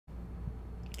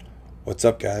What's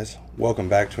up, guys? Welcome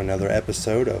back to another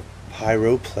episode of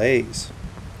Pyro Plays.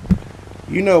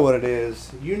 You know what it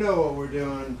is. You know what we're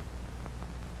doing.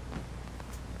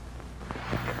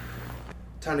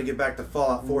 Time to get back to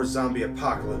Fallout 4 Zombie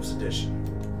Apocalypse Edition.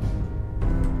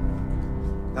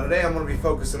 Now today I'm going to be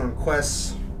focusing on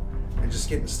quests and just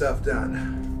getting stuff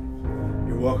done.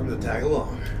 You're welcome to tag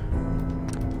along.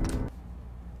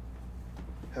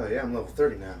 Hell yeah, I'm level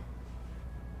 30 now.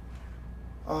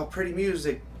 Oh, pretty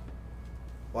music.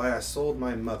 Why I sold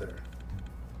my mother.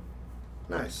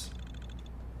 Nice.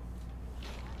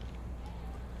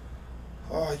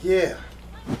 Oh yeah.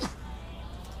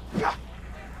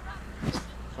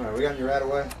 Alright, we got your rat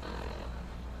away.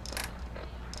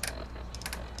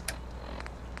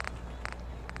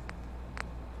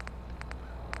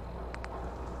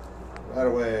 Right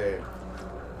away.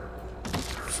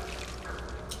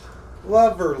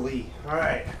 Lovely.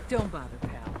 Alright. Don't bother,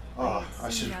 pal. Oh, I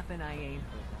should. Nothing I ain't.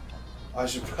 I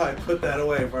should probably put that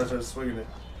away before I start swinging it.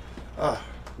 Ah,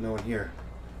 no one here.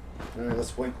 Alright,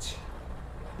 let's wait.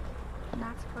 I'm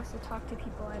not supposed to talk to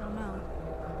people I don't know.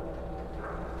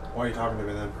 Why are you talking to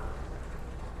me then?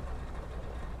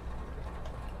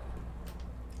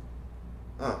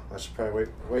 Oh, I should probably wait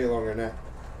way longer than that.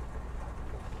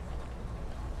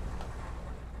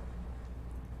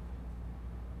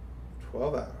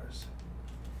 $12 hours.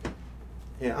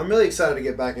 Yeah, I'm really excited to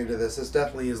get back into this. This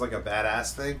definitely is like a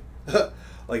badass thing.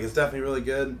 Like, it's definitely really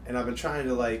good. And I've been trying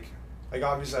to like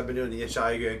obviously I've been doing the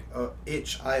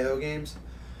itch.io games.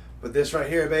 But this right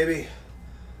here, baby,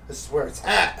 this is where it's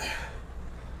at.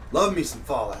 Love me some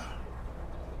Fallout.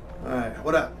 Alright,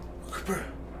 what up?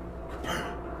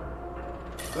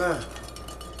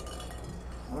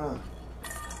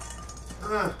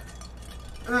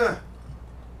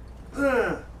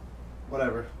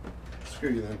 Whatever.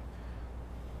 Screw you then.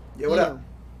 Yeah, what up?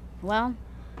 Well,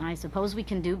 I suppose we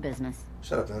can do business.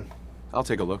 Shut up then. I'll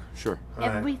take a look, sure. All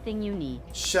right. Everything you need.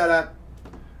 Shut up.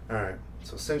 Alright,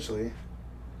 so essentially.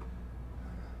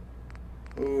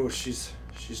 Oh, she's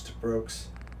to brokes.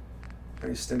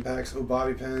 Any stim packs? Oh,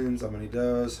 bobby pins. How many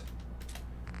does?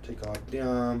 Take all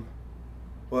damn.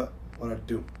 What I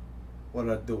do? What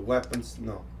did I do? Weapons?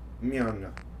 No. Meow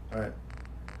no. Alright.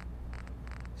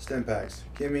 Stim packs.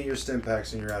 Give me your stim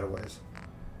packs and your out-of-ways.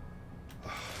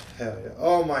 Oh, hell yeah.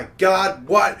 Oh my god,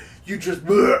 what? You just...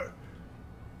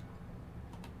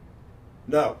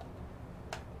 No.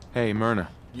 Hey, Myrna.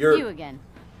 You again.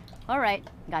 All right,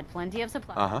 got plenty of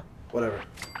supplies. Uh-huh. Whatever.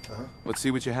 Let's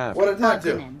see what you have. What did that Odds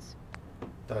and do? ends.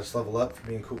 Did I just level up for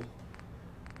being cool?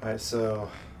 Alright, so...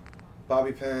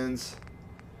 Bobby pins.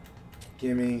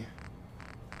 Gimme.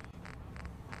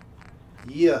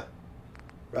 Yeah.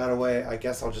 Right away, I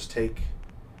guess I'll just take...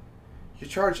 You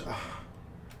charge...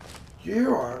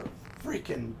 you are a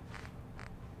freaking...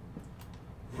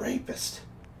 rapist.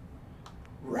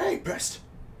 Rapist!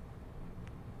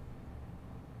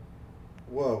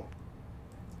 Whoa.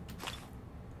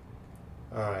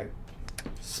 Alright.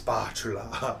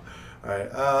 Spatula.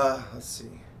 Alright, let's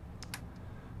see.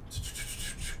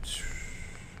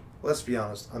 Let's be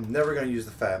honest, I'm never going to use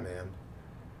the Fat Man.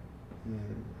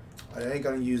 I ain't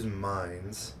going to use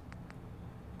mines.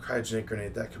 Cryogenic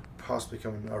grenade, that could possibly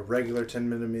come in a regular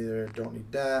 10mm, don't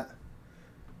need that.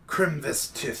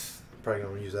 Crimvestith, probably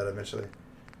going to use that eventually.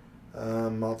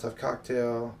 Molotov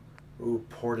cocktail. Ooh,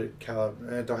 ported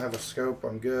caliber. Don't have a scope,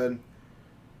 I'm good.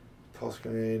 Pulse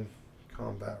grenade,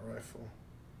 combat rifle.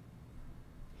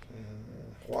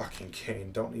 Walking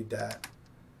cane, don't need that.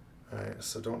 Alright,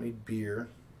 so don't need beer.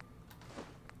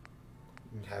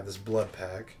 You have this blood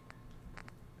pack.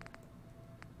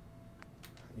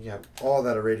 You have all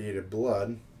that irradiated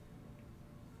blood.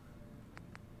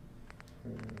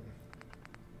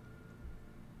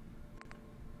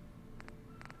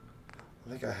 I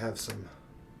think I have some.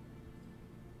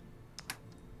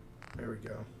 There we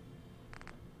go.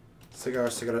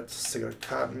 Cigarette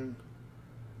cotton.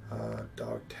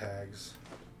 Dog tags.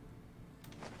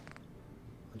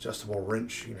 Adjustable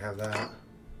wrench, you can have that.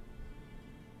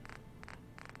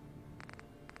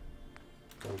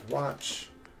 Gold watch.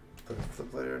 Put a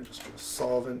flip later, industrial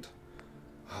solvent.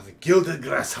 The gilded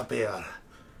grasshopper.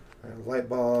 Light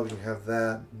bulb, you can have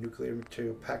that. Nuclear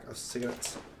material, pack of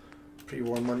cigarettes.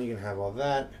 Pre-war money, you can have all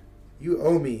that. You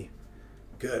owe me.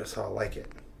 Good, that's how I like it.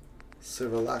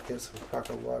 Silver locket, silver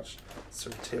pocket watch,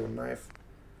 silver table knife,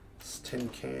 tin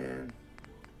can.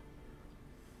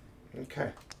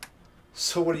 Okay.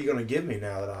 So what are you gonna give me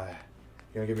now that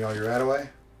you gonna give me all your rat away?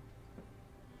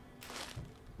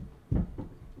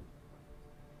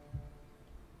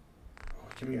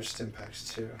 Give me your stim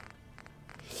packs too.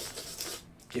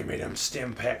 Give me them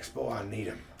stim packs, boy. I need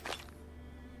them.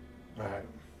 Alright.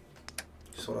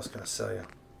 So what else can I sell you?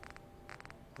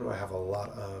 What do I have a lot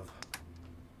of?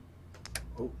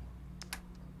 Oh.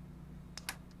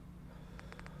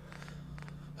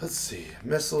 Let's see.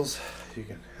 Missiles. You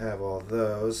can have all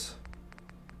those.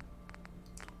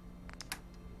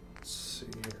 Let's see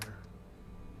here.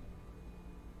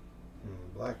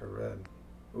 Black or red?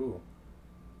 Ooh.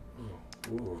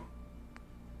 Ooh. Ooh.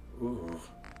 Ooh.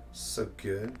 So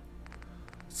good.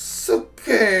 So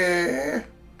good.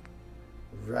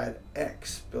 Red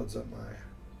X builds up my...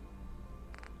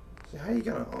 See, how you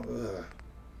gonna... Oh, ugh.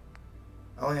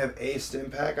 I only have a stim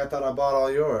pack. I thought I bought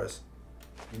all yours.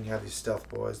 You can have these stealth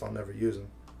boys. I'll never use them.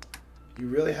 You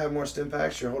really have more stim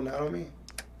packs? You're holding out on me?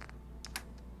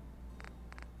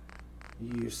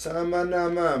 You sama na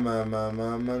ma ma ma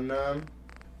ma ma num.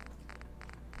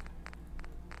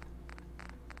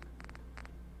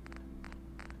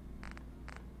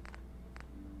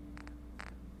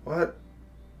 What?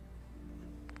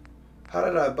 How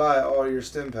did I buy all your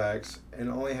stim packs and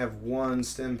only have one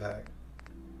stim pack?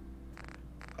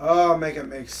 Oh, make it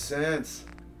make sense.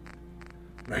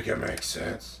 Make it make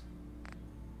sense.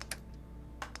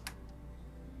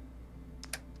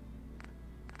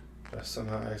 Did I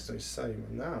somehow accidentally sell you?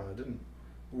 No, I didn't.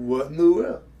 What in the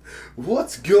world?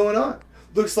 What's going on?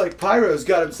 Looks like Pyro's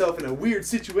got himself in a weird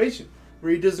situation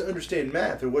where he doesn't understand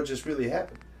math or what just really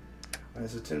happened. Alright,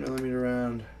 so 10mm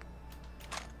round.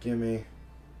 Gimme.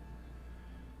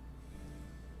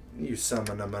 You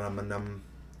summon.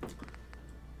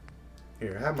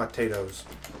 Here, have my potatoes.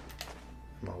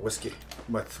 My whiskey.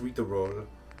 My sweet roll.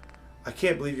 I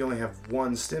can't believe you only have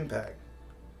one stim pack.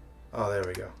 Oh, there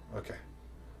we go. Okay.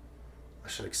 I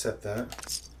should accept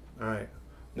that. Alright.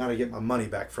 Now to get my money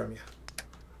back from you.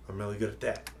 I'm really good at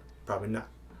that. Probably not.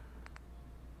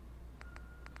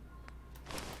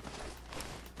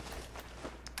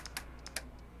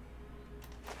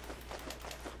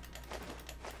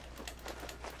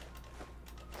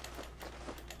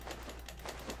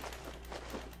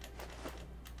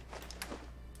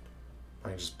 I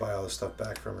can just buy all this stuff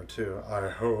back from her too, I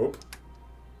hope.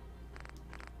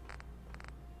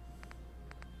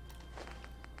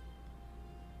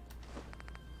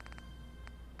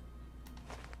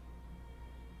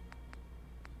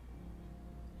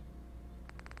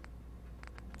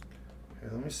 Okay,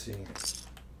 let me see. In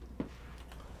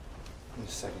a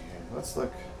second here. Let's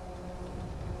look.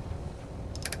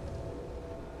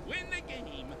 Win the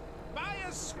game. Buy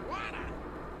a squatter.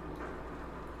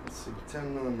 Let's see,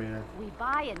 10mm. We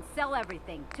buy and sell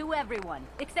everything to everyone,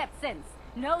 except synths.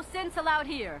 No synths allowed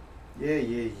here. Yeah.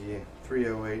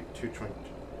 308, 220.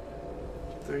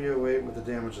 308 with the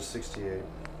damage of 68.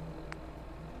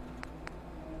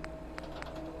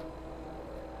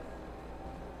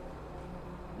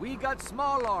 We got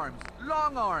small arms,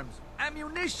 long arms,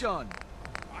 ammunition.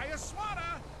 Buy a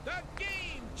swatter. The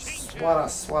game changer.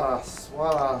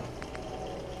 Swata.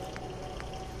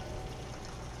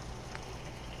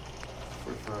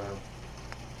 45.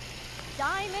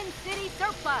 Diamond City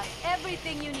surplus.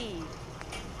 Everything you need.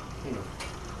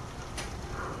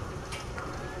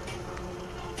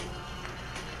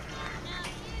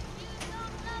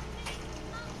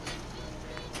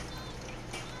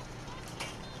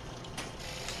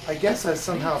 I guess I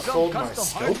somehow sold my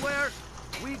scope.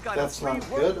 That's not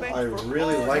good. I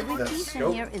really like Every that piece in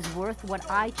scope. here is worth what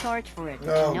I charge for it.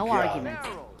 Oh, no God. argument.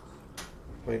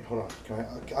 Wait, hold on.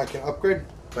 Can I can upgrade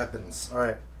weapons. All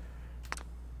right.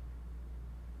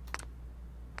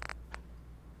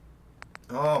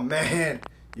 Oh man,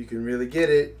 you can really get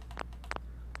it.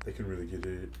 They can really get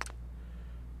it.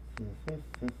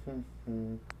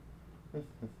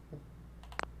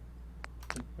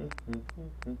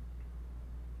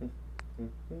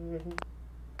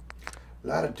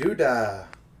 Lot of doodah.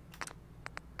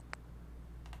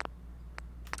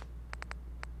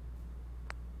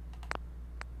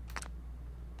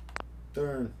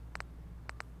 Darn.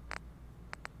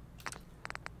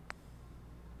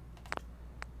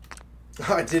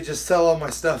 I did just sell all my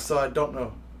stuff, so I don't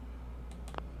know.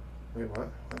 Wait, what?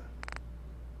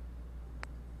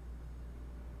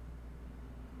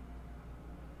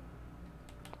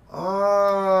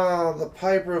 Ah, the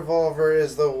pipe revolver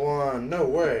is the one. No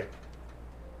way.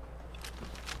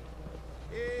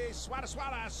 Hey, swatter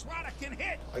can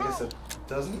hit. I guess it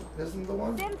isn't the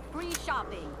one? Synth free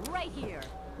shopping right here.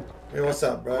 Hey, what's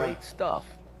up, bro? Great stuff,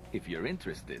 if you're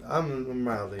interested. I'm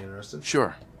mildly interested.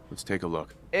 Sure. Let's take a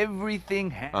look.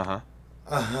 Everything Uh-huh.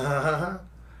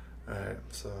 Alright,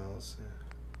 so let's see.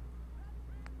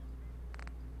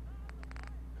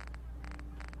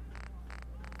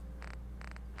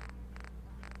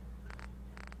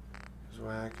 He's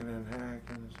whacking and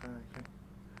hacking and hacking.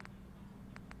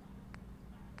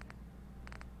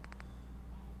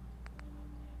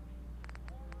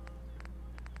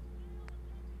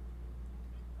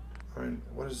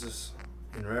 What is this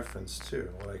in reference to?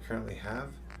 What I currently have?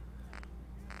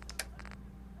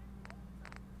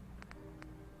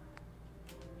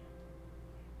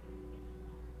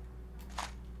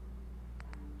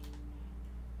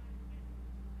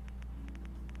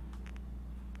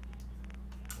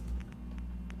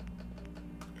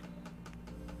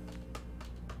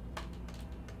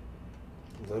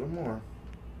 A little more.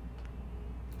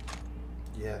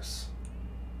 Yes.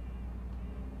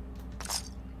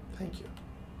 Thank you.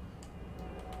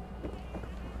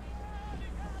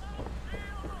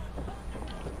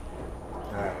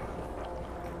 Alright.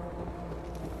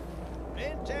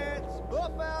 Intense,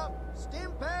 buff out,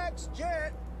 stim packs,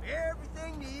 jet,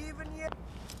 everything to even you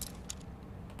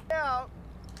out.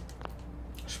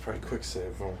 I should probably quick save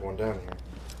if I'm going down here.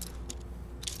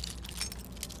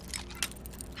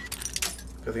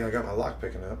 Good thing I got my lock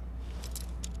picking up.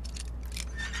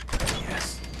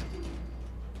 Yes.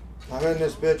 I'm in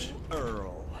this bitch.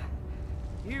 Earl,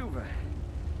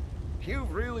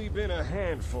 you've really been a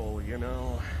handful, you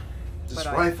know. This But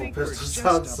I rifle think we're pistol just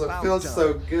sounds so about feels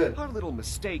so done. good. Our little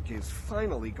mistake is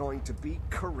finally going to be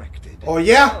corrected. Oh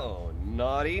yeah? Oh,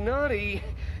 naughty, naughty.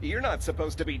 You're not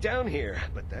supposed to be down here,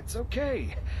 but that's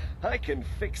okay. I can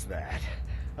fix that.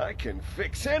 I can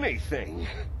fix anything.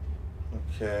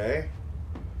 Okay.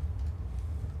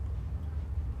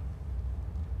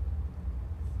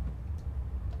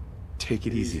 Take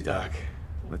it easy, Doc.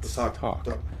 Let's talk.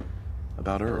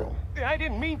 About Earl. I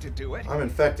didn't mean to do it. I'm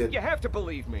infected. You have to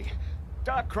believe me.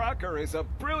 Doc Crocker is a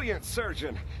brilliant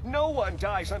surgeon. No one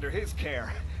dies under his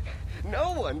care.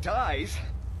 No one dies.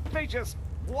 They just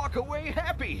walk away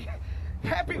happy.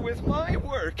 Happy with my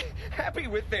work. Happy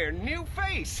with their new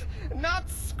face. Not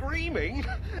screaming.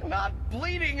 Not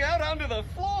bleeding out onto the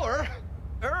floor.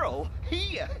 Earl,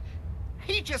 he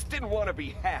just didn't want to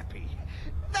be happy.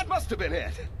 That must have been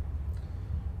it.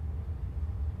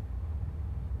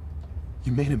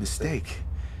 You made a mistake.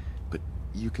 But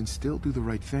you can still do the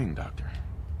right thing, Doctor.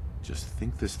 Just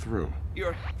think this through.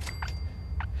 You're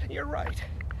right.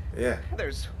 Yeah.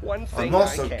 There's one thing I'm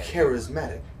also I can.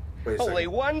 charismatic. Wait a Only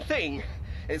second. one thing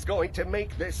is going to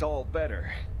make this all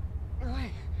better. I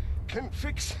can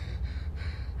fix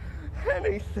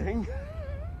anything.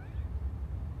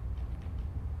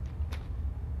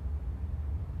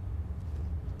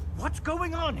 What's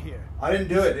going on here? I didn't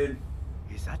do it, dude.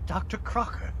 Is that Dr.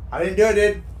 Crocker? I didn't do it,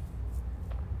 dude.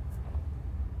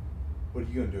 What are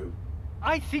you gonna do?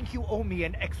 I think you owe me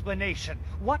an explanation.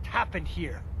 What happened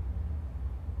here?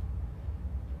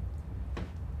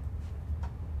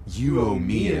 You owe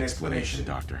me an explanation,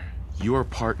 Doctor. Your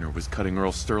partner was cutting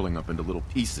Earl Sterling up into little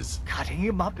pieces. Cutting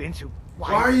him up into...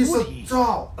 Why are you so would he?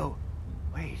 tall? Oh,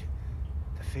 wait.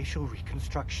 The facial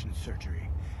reconstruction surgery.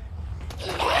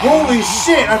 Holy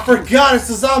shit! I forgot it's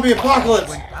the zombie apocalypse.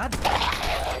 Went bad.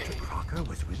 Dr. Crocker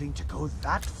was willing to go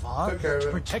that far Took care of to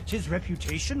it. protect his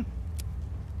reputation?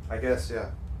 I guess,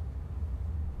 yeah.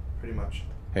 Pretty much.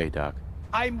 Hey, Doc.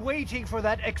 I'm waiting for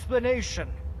that explanation.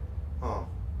 Oh.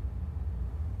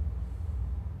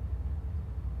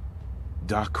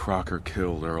 Doc Crocker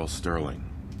killed Earl Sterling.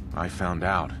 I found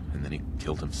out, and then he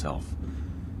killed himself.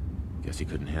 Guess he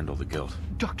couldn't handle the guilt.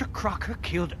 Dr. Crocker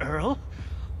killed Earl?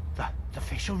 The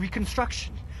facial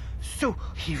reconstruction. So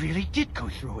he really did go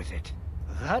through with it.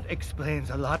 That explains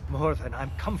a lot more than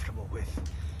I'm comfortable with.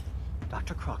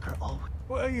 Dr. Crocker,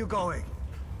 where are you going?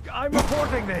 I'm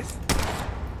reporting this.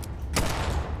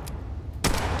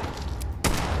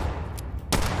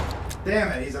 Damn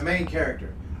it, he's a main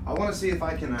character. I want to see if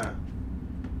I can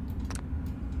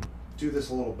do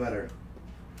this a little better.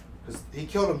 Because he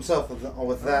killed himself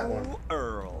with that one.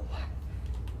 Earl,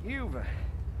 you've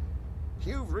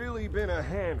really been a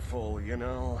handful, you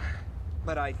know.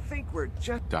 But I think we're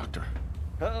just... Doctor.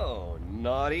 Oh,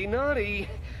 naughty, naughty.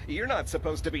 You're not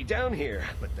supposed to be down here,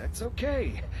 but that's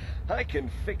okay. I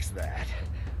can fix that.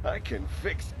 I can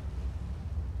fix...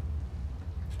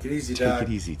 Take it easy, Doc. Take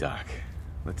it easy, Doc.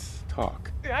 Let's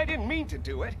talk. I didn't mean to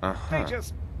do it. They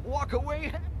just walk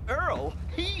away. Earl,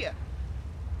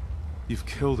 You've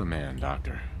killed a man,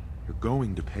 Doctor. You're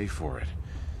going to pay for it.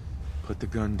 Put the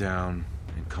gun down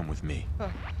and come with me.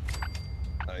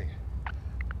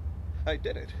 I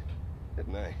did it,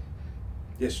 didn't I?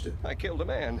 Yes, you did. I killed a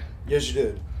man. Yes, you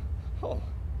did. Oh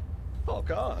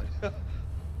God.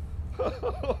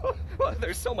 Well,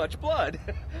 there's so much blood.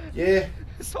 Yeah.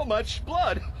 So much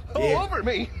blood all Yeah. over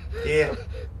me. Yeah.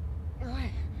 I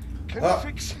can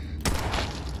fix...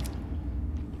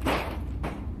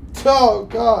 Oh,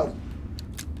 God.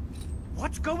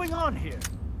 What's going on here?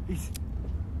 Is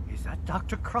that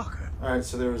Dr. Crocker? Alright,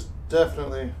 so there was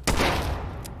definitely...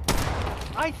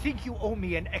 I think you owe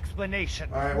me an explanation.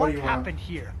 All right, what what do you want? happened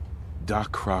here?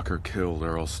 Doc Crocker killed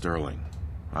Earl Sterling.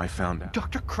 I found out.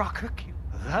 Dr. Crocker?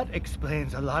 That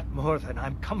explains a lot more than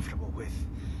I'm comfortable with.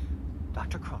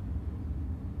 Dr. Crocker.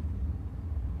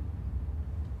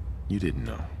 You didn't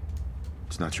know.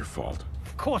 It's not your fault.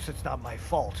 Of course it's not my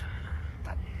fault.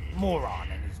 That moron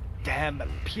and his damn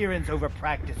appearance over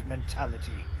practice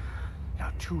mentality.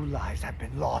 Now 2 lives have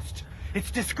been lost. It's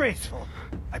disgraceful.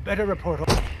 I better report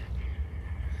all.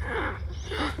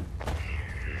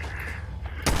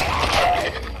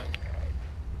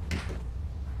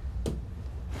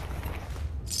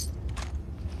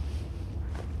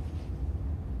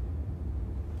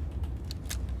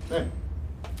 Hey.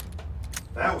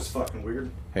 That was fucking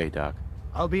weird. Hey, Doc.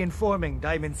 I'll be informing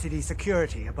Diamond City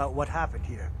Security about what happened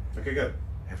here. Okay, good.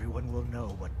 Everyone will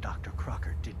know what Dr.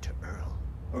 Crocker did to Earl.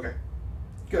 Okay.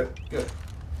 Good, good.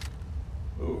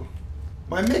 Ooh.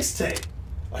 My mixtape!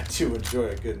 I do enjoy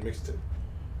a good mixtape.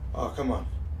 Oh, come on.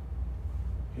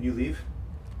 Can you leave?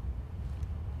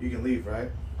 You can leave, right?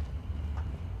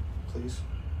 Please?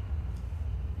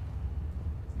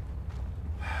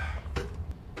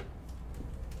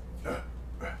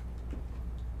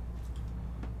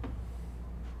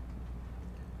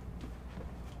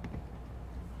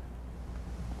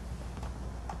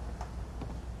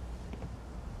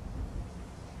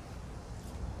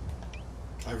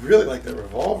 I really like that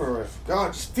revolver. God,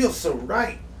 it just feels so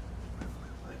right.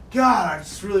 God, I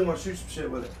just really want to shoot some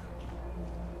shit with it.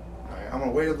 Alright, I'm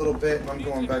gonna wait a little bit and I'm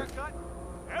going back.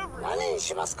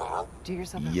 Do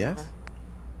yourself a Yes? favor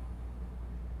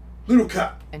Little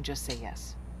cut. and just say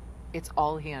yes. It's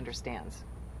all he understands.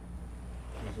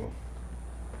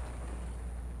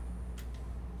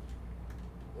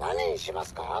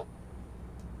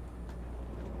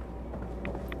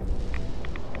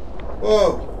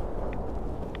 Whoa.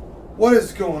 What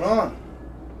is going on?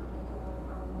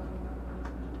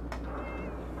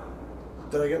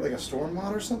 Did I get like a storm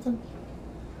mod or something?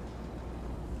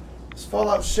 Is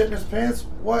Fallout shit in his pants?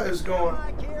 What is going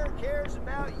on? cares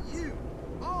about you.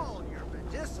 All your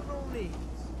medicinal needs.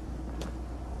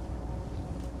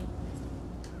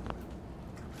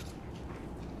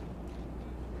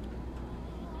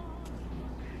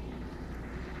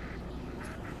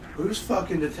 Who's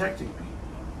fucking detecting me?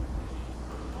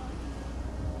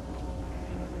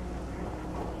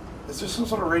 Is there some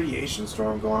sort of radiation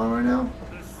storm going on right now?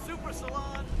 The Super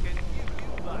Salon can give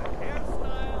you the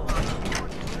hairstyle of your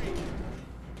dreams.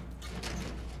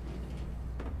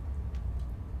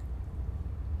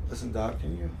 Listen, Doc,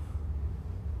 can you?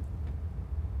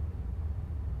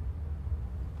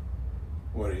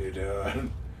 What are you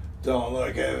doing? Don't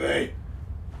look at me.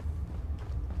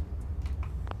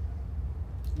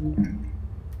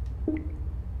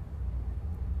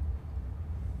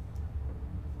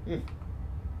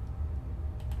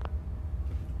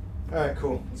 Alright,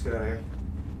 cool. Let's get out of here.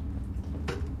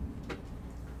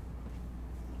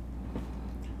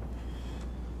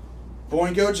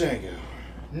 Boingo Django.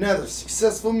 Another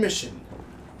successful mission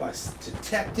by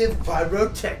Detective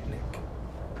Pyrotechnic.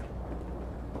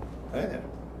 Hey there.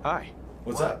 Hi.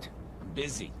 What's up?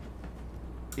 Busy.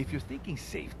 If you're thinking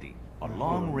safety, a These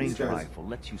long-range guys- rifle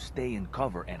lets you stay in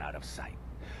cover and out of sight.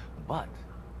 But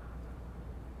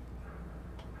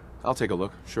I'll take a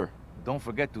look, sure. don't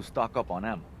forget to stock up on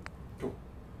ammo. Cool.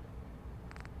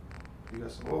 You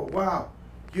got some, oh, wow.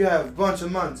 You have a bunch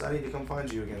of months. I need to come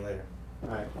find you again later.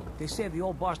 Alright. They say the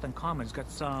old Boston Commons got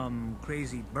some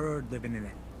crazy bird living in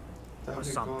it. That Or would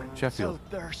be something. cool. Sheffield,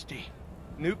 So thirsty.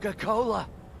 Nuka-Cola.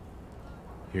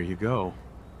 here you go.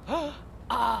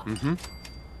 Mm-hmm.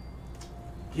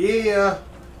 Yeah.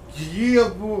 Yeah,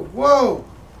 boy. Whoa.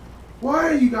 Why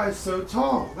are you guys so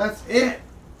tall? That's it.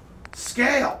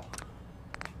 Scale.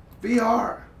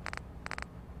 VR.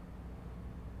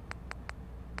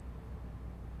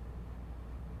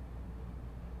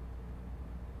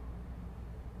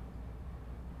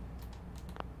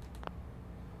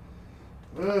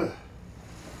 Ugh.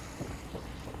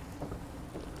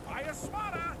 Fire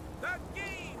Swatter, the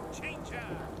game changer.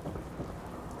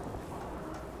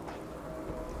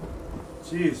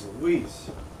 Jeez Louise.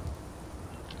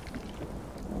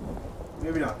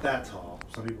 Maybe not that tall.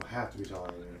 Some people have to be taller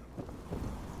than you.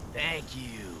 Thank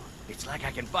you. It's like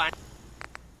I can find...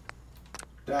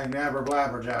 Dang nabber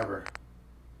blabber jabber.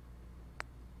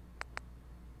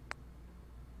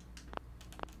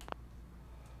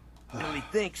 Really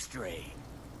think straight.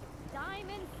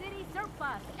 Diamond City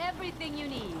Surplus, everything you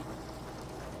need.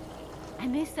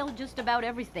 And they sell just about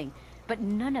everything, but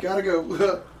none of Gotta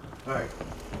go. Alright,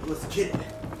 let's get it.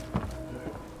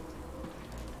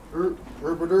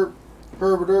 Herb-a-derp,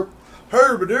 herb-a-derp,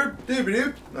 herb-a-derp,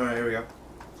 dibby-doop. Alright, here we go.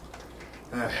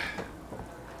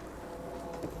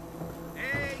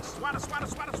 Hey, swatter, swatter,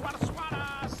 swatter, swatter,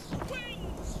 swatter!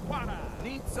 Swing, swatter!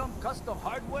 Need some custom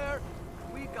hardware?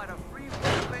 We got a free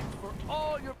workbench for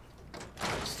all your...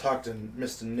 Let's talk to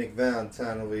Mr. Nick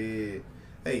Valentine over here.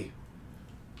 Hey.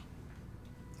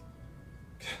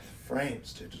 God, the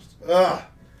frames, dude. Just,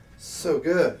 so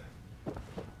good.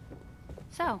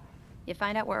 So, you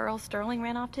find out where Earl Sterling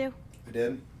ran off to? I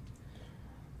did.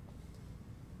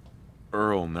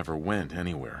 Earl never went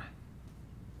anywhere.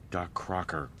 Doc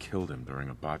Crocker killed him during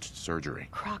a botched surgery.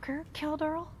 Crocker killed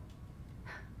Earl?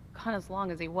 Gone as long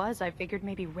as he was, I figured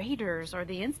maybe Raiders or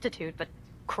the Institute, but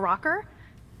Crocker?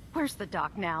 Where's the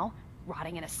doc now?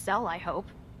 Rotting in a cell, I hope.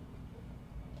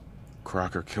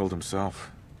 Crocker killed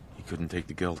himself. He couldn't take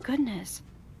the guilt. Goodness.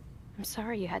 I'm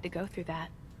sorry you had to go through that.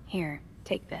 Here,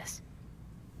 take this.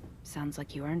 Sounds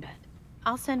like you earned it.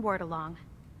 I'll send word along.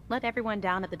 Let everyone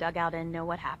down at the dugout inn know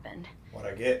what happened.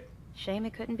 What'd I get? Shame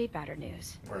it couldn't be better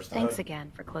news. Where's the Thanks hood?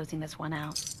 again for closing this one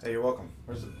out. Hey, you're welcome.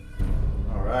 Where's it?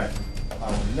 Alright.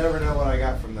 I will never know what I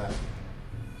got from that.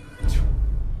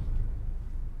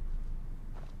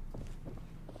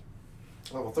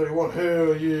 Level 31.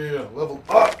 Hell yeah. Level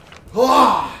up.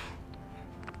 Ah!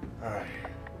 Alright.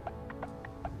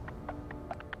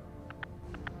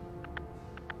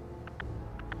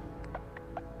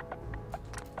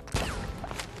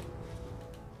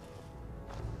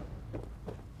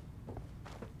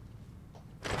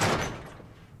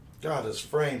 God, this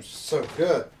frame's so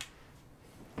good.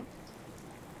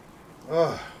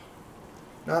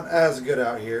 Not as good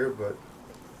out here, but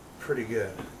pretty good.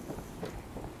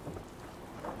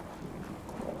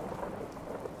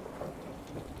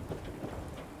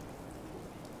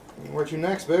 Where to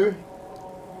next, baby?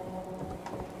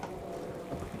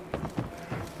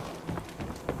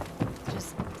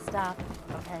 Just stop,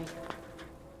 okay?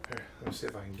 Here, let me see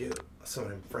if I can get some of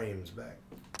them frames back.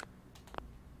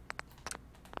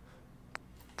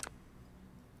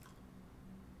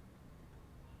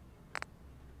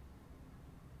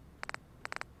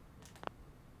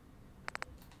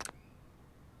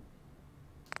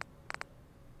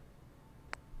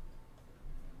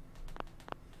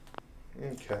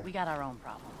 Okay. We got our own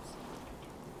problems.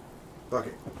 Fuck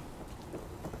it.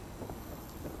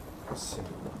 Let's see.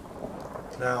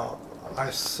 Now, I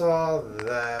saw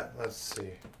that. Let's see.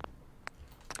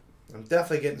 I'm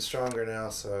definitely getting stronger now,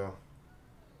 so.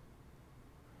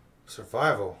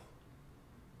 Survival.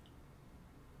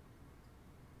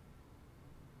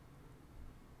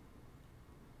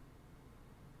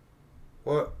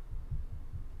 What?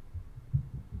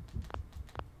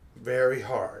 Very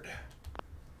hard.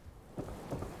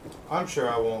 I'm sure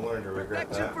I won't learn to regret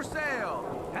Protection that. for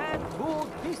sale! Hand-tooled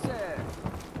pieces!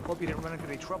 Hope you didn't run into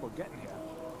any trouble getting here.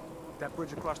 That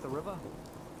bridge across the river?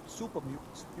 Super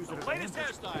mutants use it The as latest an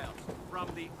ambush. hairstyles from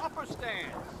the upper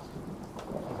stands.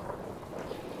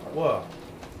 Whoa.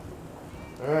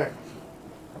 Alright.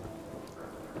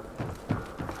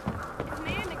 If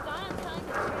Mayor McDonald's telling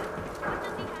the truth, what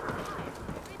does he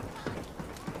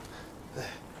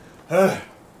have to hide?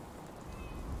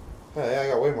 Hey, I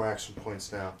got way more action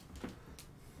points now.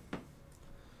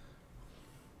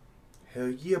 Hell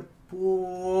yeah,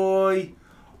 boy!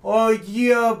 Oh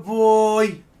yeah,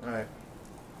 boy! Alright.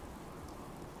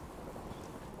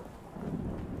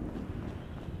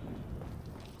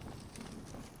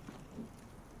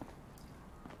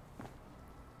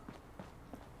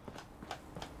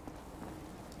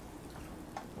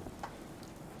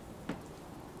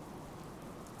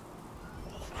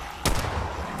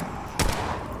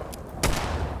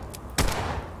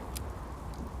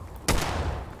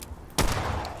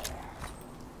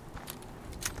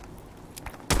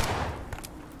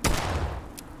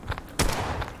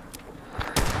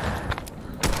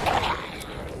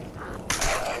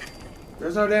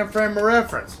 There's no damn frame of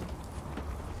reference.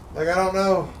 Like, I don't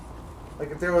know.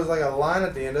 Like, if there was, like, a line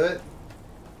at the end of it.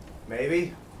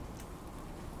 Maybe.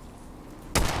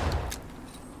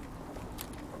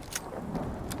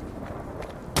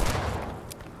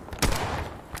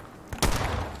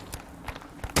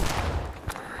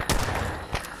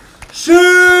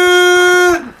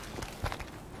 Shoot!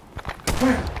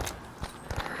 Where?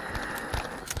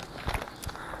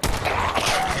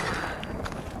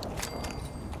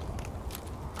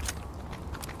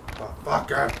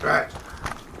 Fuck ass bitch.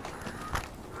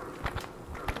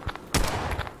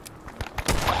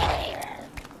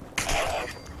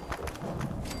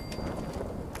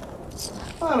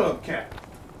 I don't care.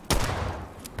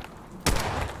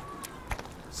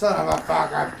 Son of a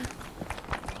fucker.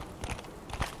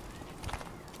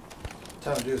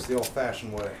 Time to do this the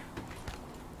old-fashioned way.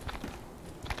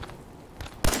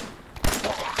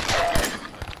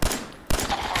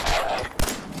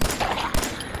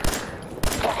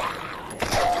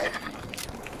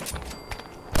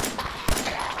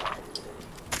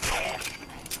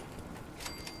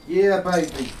 Yeah,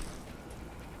 baby.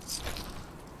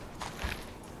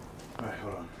 Alright,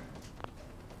 hold on.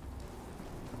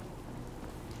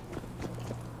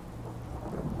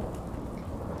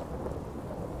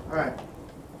 Alright.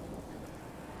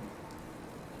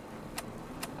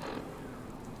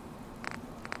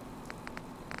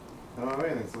 I don't have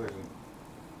anything selected.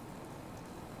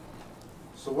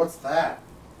 So what's that?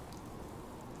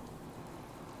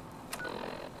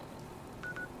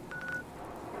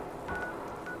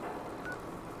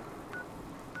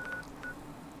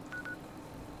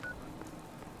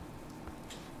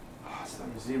 Oh, it's that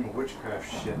Museum of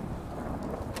Witchcraft shit.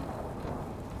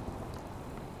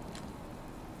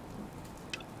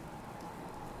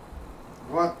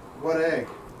 What? What egg?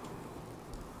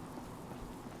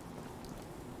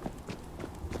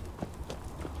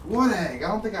 What egg? I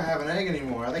don't think I have an egg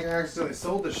anymore. I think I accidentally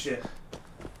sold this shit.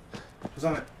 Because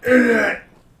I'm an idiot!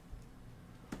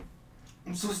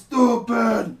 I'm so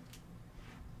stupid!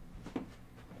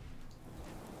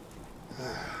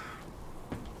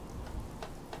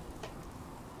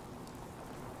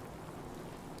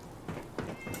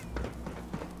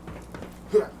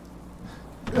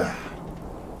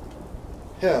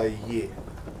 Hell yeah.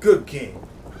 Good king.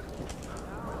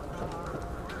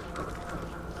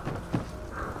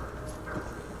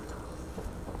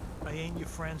 I ain't your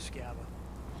friend, Scabba.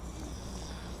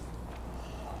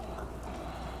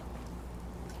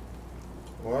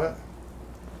 What?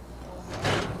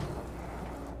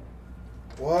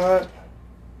 What?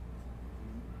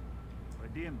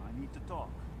 Vadim, I need to talk.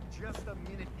 Just a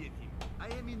minute, Yeti. I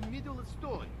am in middle of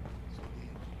story. So then,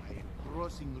 I am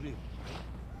crossing river,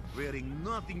 wearing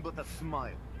nothing but a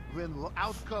smile. When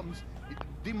out comes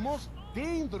the most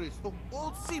dangerous of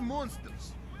all sea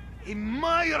monsters, a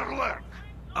Mirelurk.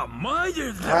 A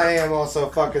Mirelurk? I am also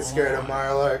fucking scared of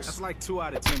Mirelurks. That's like 2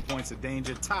 out of 10 points of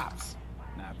danger tops.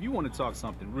 Now, if you want to talk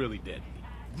something really deadly.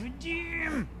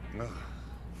 Vadim!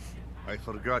 I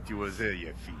forgot you were there,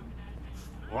 you fiend.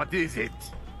 What is it?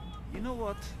 You know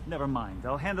what? Never mind.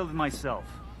 I'll handle it myself.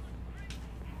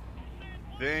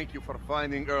 Thank you for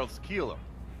finding Earl's killer.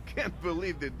 Can't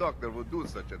believe the doctor would do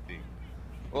such a thing.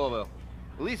 Oh well,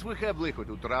 at least we have liquid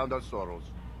to drown our sorrows.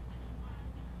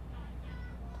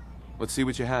 Let's see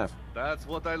what you have. That's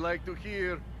what I like to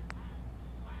hear.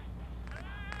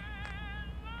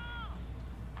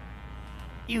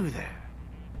 You there.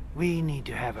 We need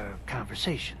to have a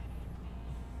conversation.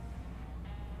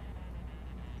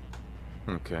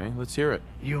 Okay, let's hear it.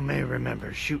 You may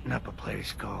remember shooting up a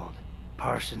place called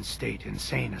Parsons State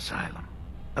Insane Asylum.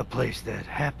 A place that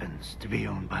happens to be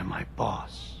owned by my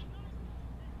boss.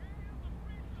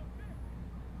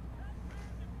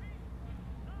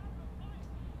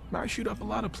 I shoot up a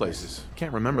lot of places.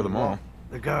 Can't remember them all.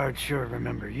 The guards sure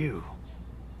remember you.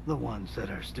 The ones that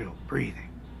are still breathing.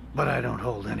 But I don't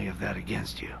hold any of that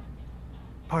against you.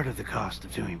 Part of the cost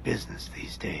of doing business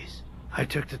these days. I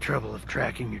took the trouble of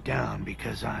tracking you down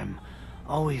because I'm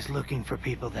always looking for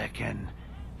people that can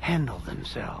handle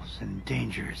themselves in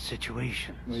dangerous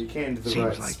situations. Well, you came to the Seems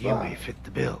right like spot. you may fit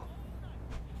the bill.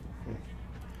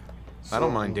 I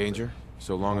don't mind danger,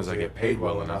 so long as I get paid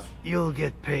well enough. You'll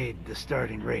get paid the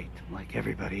starting rate, like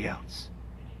everybody else.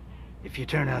 If you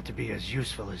turn out to be as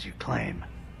useful as you claim,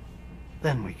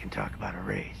 then we can talk about a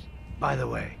raise. By the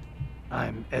way,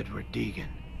 I'm Edward Deegan.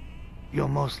 You'll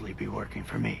mostly be working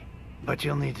for me, but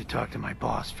you'll need to talk to my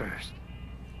boss first.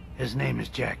 His name is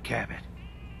Jack Cabot.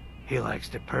 He likes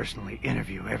to personally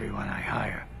interview everyone I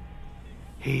hire.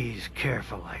 He's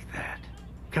careful like that.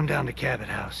 Come down to Cabot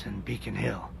House in Beacon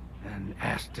Hill and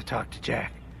ask to talk to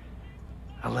Jack.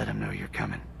 I'll let him know you're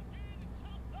coming.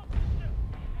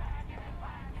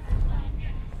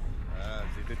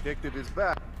 The detective is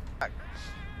back.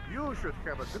 You should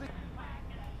have a drink.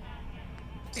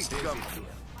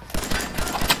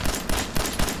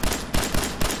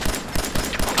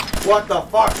 What the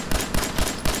fuck?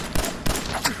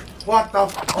 What the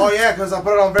f— oh yeah, because I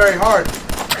put it on very hard.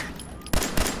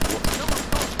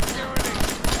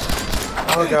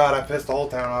 Oh god, I pissed the whole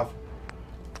town off.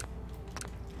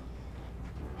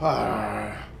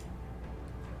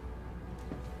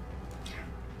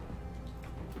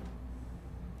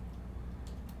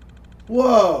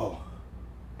 Whoa!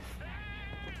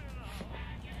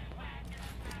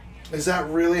 Is that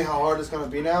really how hard it's gonna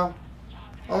be now?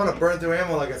 I'm gonna burn through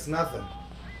ammo like it's nothing.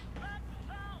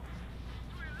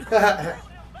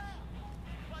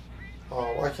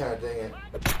 Oh, why can't I ding it?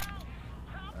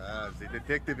 The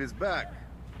detective is back.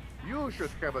 You should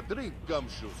have a drink,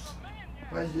 Gumshoes.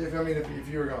 I mean, if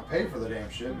you were gonna pay for the damn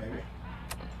shit, maybe.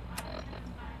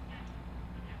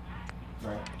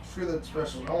 Alright, screw that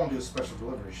special. I want to do a special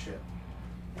delivery shit.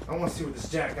 I want to see what this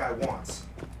Jack guy wants.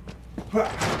 Ha!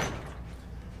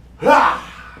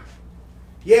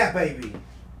 Yeah, baby.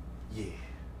 Yeah.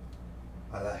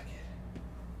 I like it.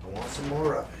 I want some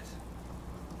more of it.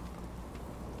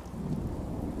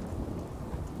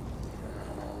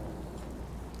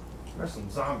 There's some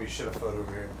zombie shit afoot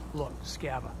over here. Look,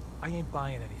 Scabba, I ain't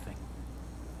buying anything.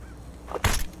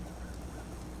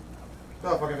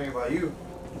 Don't fucking think about you.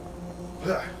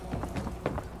 Yeah,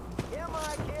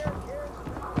 my characters.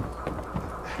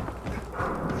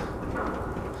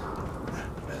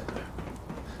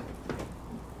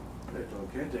 Little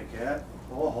kitty cat.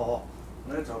 Oh,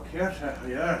 little kitty,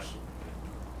 yes.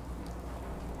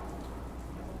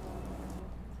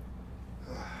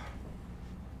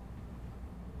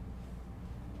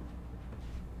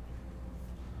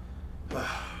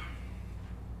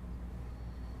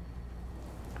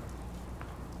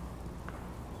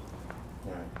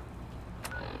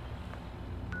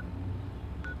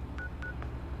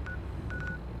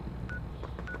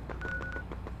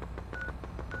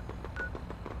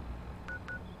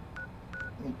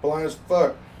 I'm blind as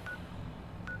fuck.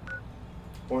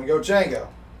 Wanna go Django?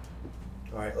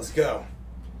 Alright, let's go.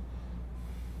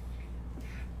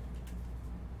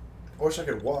 I wish I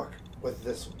could walk with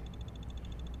this one.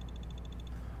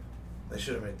 They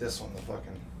should have made this one the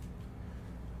fucking...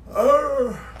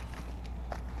 Oh!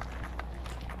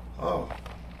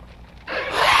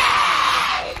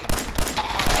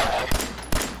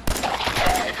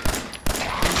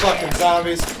 You fucking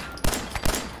zombies.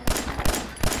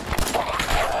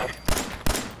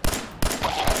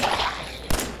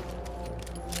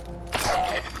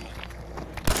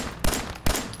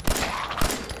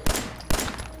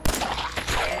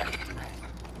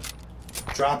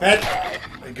 Drop it.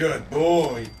 A good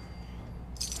boy.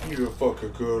 You're a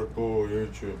fucking good boy,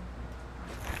 aren't you?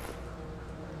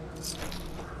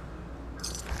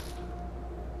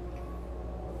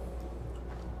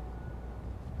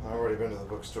 I've already been to the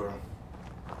bookstore.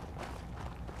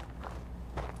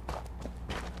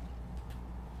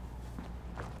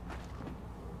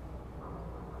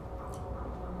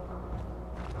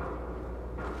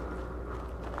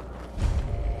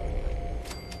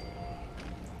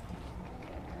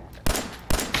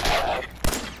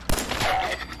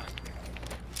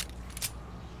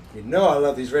 You know I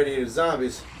love these radiated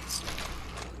zombies.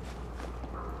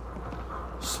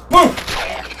 Spoof!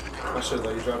 I should have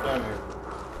let you drop down here.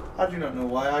 I do not know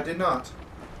why I did not.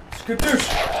 Skadoosh!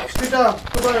 Skedaw!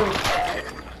 Goodbye!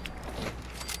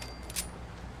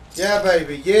 Yeah,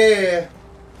 baby, yeah!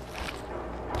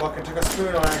 Fucking took a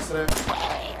spoon on accident.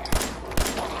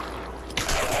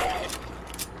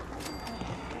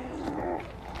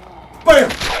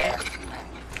 BAM!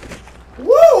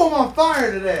 Woo! I'm on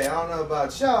fire today. I don't know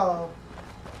about y'all.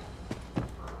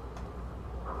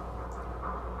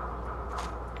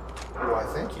 Why,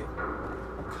 thank you,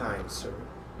 kind sir.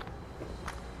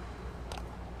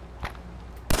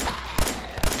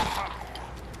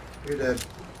 You're dead.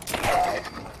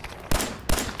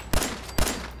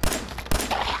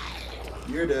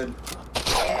 You're dead.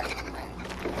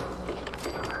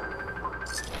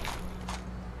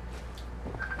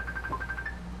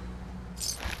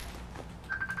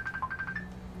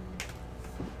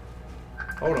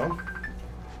 Hold on.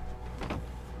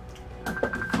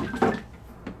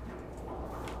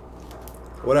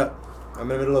 What up? I'm in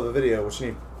the middle of a video. What you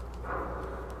need?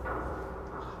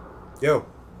 Yo.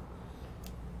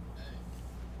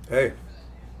 Hey.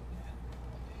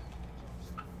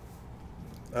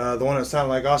 The one that sounded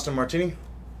like Austin Martini?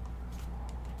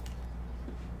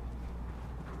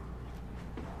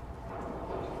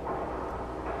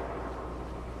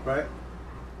 Right?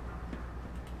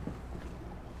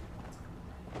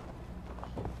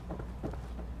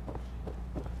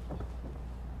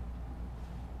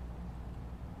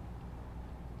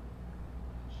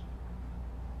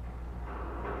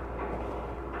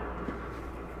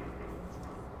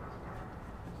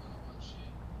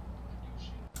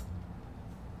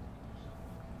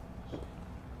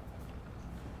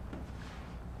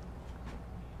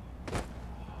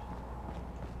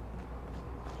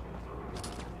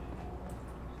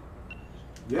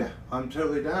 Yeah, I'm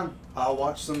totally down. I'll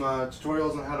watch some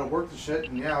tutorials on how to work the shit,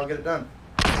 and yeah, I'll get it done.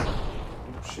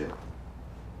 Oh, shit.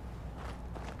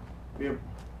 Here.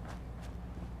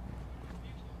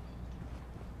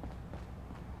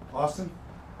 Austin?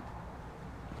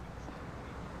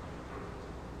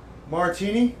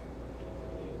 Martini?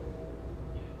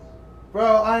 Bro,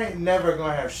 I ain't never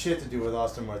gonna have shit to do with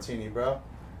Austin Martini, bro.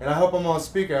 And I hope I'm on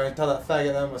speaker. I can tell that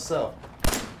faggot that myself.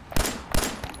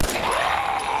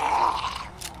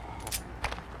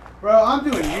 Bro, I'm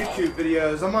doing YouTube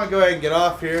videos. I'm gonna go ahead and get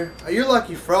off here. You're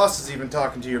lucky Frost is even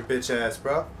talking to your bitch ass,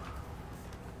 bro.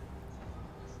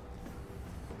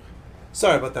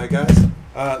 Sorry about that,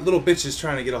 guys. Little bitch is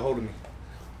trying to get a hold of me.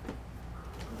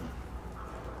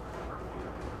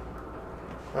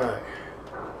 Alright.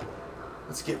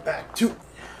 Let's get back to it.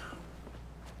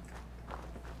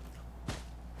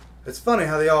 It's funny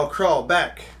how they all crawl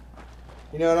back.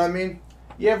 You know what I mean?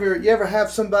 You ever have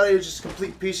somebody who's just a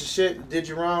complete piece of shit that did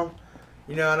you wrong?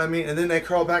 You know what I mean? And then they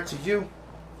crawl back to you?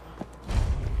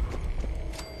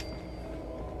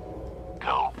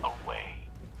 Go away.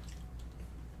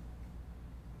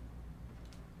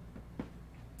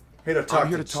 Here to talk I'm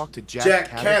here to talk to Jack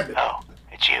Cabot. Oh,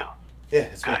 it's you. Yeah,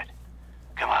 it's good. Me.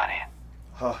 Come on in.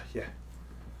 Oh, yeah.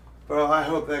 Well, I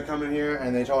hope they come in here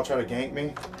and they all try to gank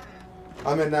me.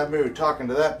 I'm in that mood. Talking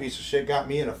to that piece of shit got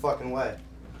me in a fucking way.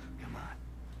 Come on.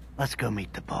 Let's go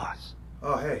meet the boss.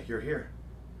 Oh, hey, you're here.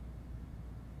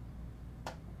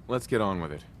 Let's get on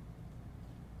with it.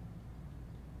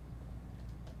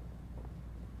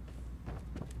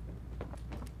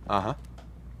 Uh-huh.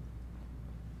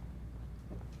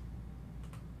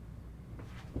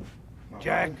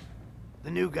 Jack,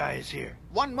 the new guy is here.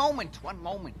 One moment.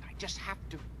 I just have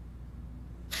to...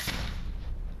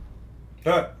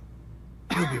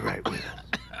 He'll be right with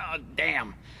us. Oh,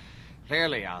 damn.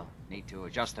 Clearly, I'll need to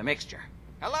adjust the mixture.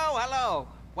 Hello.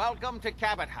 Welcome to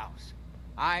Cabot House.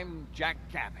 I'm Jack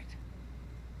Cabot.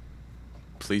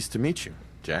 Pleased to meet you,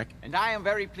 Jack. And I am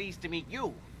very pleased to meet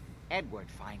you. Edward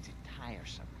finds it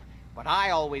tiresome, but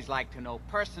I always like to know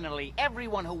personally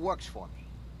everyone who works for me.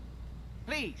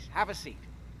 Please, have a seat.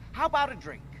 How about a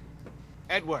drink?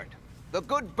 Edward, the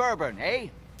good bourbon, eh?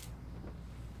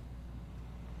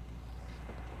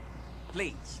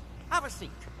 Please, have a seat.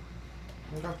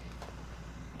 Okay.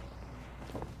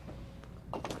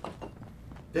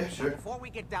 Yeah, sure. Before we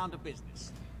get down to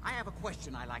business, I have a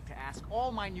question I like to ask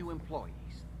all my new employees.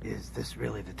 Is this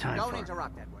really the time Don't for it?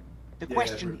 interrupt, Edward. The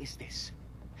question is this.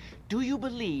 Do you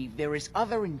believe there is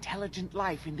other intelligent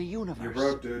life in the universe? You're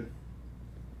broke, dude.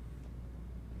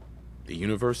 The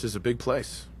universe is a big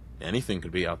place. Anything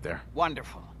could be out there.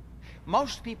 Wonderful.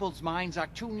 Most people's minds are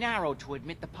too narrow to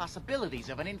admit the possibilities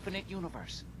of an infinite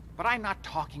universe. But I'm not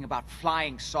talking about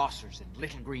flying saucers and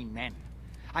little green men.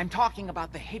 I'm talking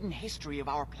about the hidden history of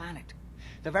our planet.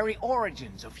 The very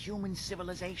origins of human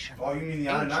civilization. Oh, you mean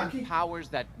the Anunnaki? Ancient powers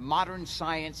that modern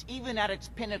science, even at its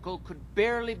pinnacle, could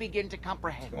barely begin to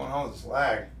comprehend. What's going on with this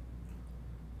lag?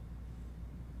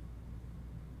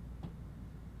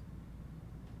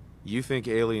 You think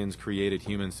aliens created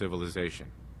human civilization?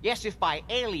 Yes, if by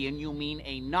alien you mean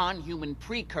a non-human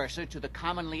precursor to the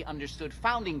commonly understood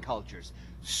founding cultures.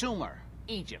 Sumer,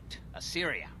 Egypt,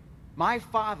 Assyria. My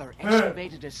father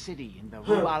excavated a city in the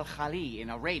Rub al-Khali in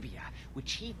Arabia,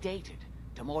 which he dated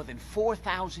to more than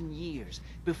 4,000 years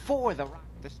before the...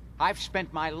 I've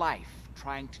spent my life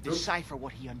trying to decipher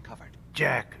what he uncovered.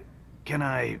 Jack, can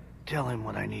I tell him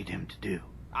what I need him to do?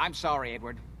 I'm sorry,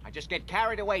 Edward. I just get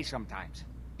carried away sometimes.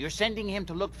 You're sending him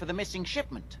to look for the missing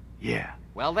shipment? Yeah.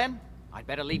 Well then, I'd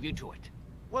better leave you to it.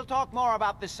 We'll talk more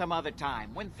about this some other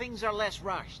time, when things are less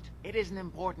rushed. It isn't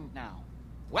important now.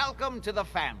 Welcome to the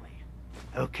family.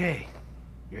 Okay.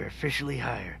 You're officially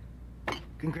hired.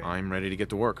 I'm ready to get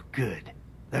to work. Good.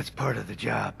 That's part of the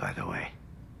job, by the way.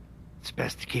 It's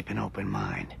best to keep an open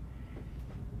mind.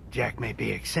 Jack may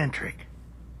be eccentric,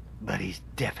 but he's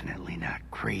definitely not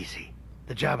crazy.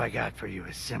 The job I got for you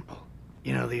is simple.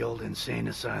 You know the old insane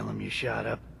asylum you shot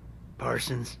up?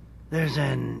 Parsons? There's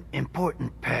an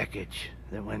important package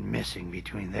that went missing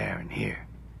between there and here.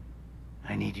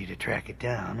 I need you to track it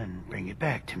down and bring it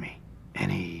back to me.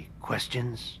 Any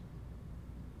questions?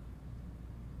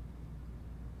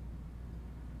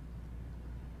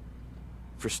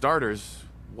 For starters,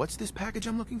 what's this package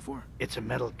I'm looking for? It's a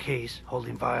metal case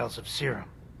holding vials of serum.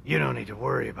 You don't need to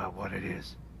worry about what it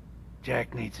is.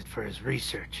 Jack needs it for his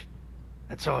research.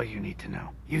 That's all you need to know.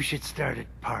 You should start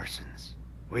at Parsons.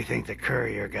 We think the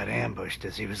courier got ambushed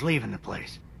as he was leaving the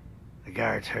place. The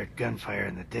guards heard gunfire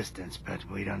in the distance, but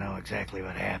we don't know exactly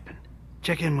what happened.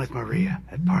 Check in with Maria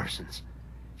at Parsons.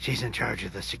 She's in charge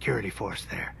of the security force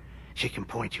there. She can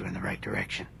point you in the right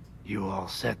direction. You all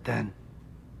set then?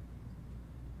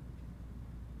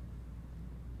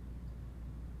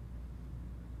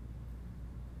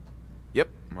 Yep,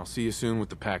 I'll see you soon with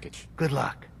the package. Good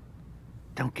luck.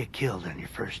 Don't get killed on your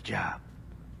first job.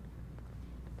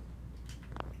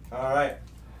 Alright.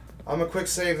 I'm gonna quick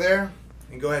save there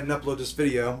and go ahead and upload this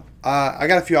video. I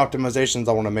got a few optimizations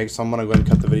I want to make, so I'm gonna go ahead and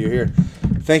cut the video here.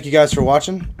 Thank you guys for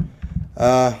watching.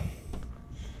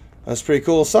 That's pretty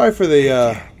cool. Sorry for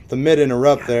the mid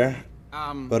interrupt there.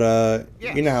 But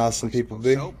you know how some people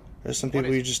be. There's some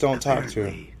people you just don't talk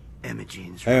to.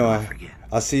 Anyway,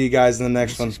 I'll see you guys in the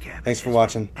next one. Thanks for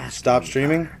watching. Stop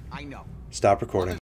streaming. I know. Stop recording.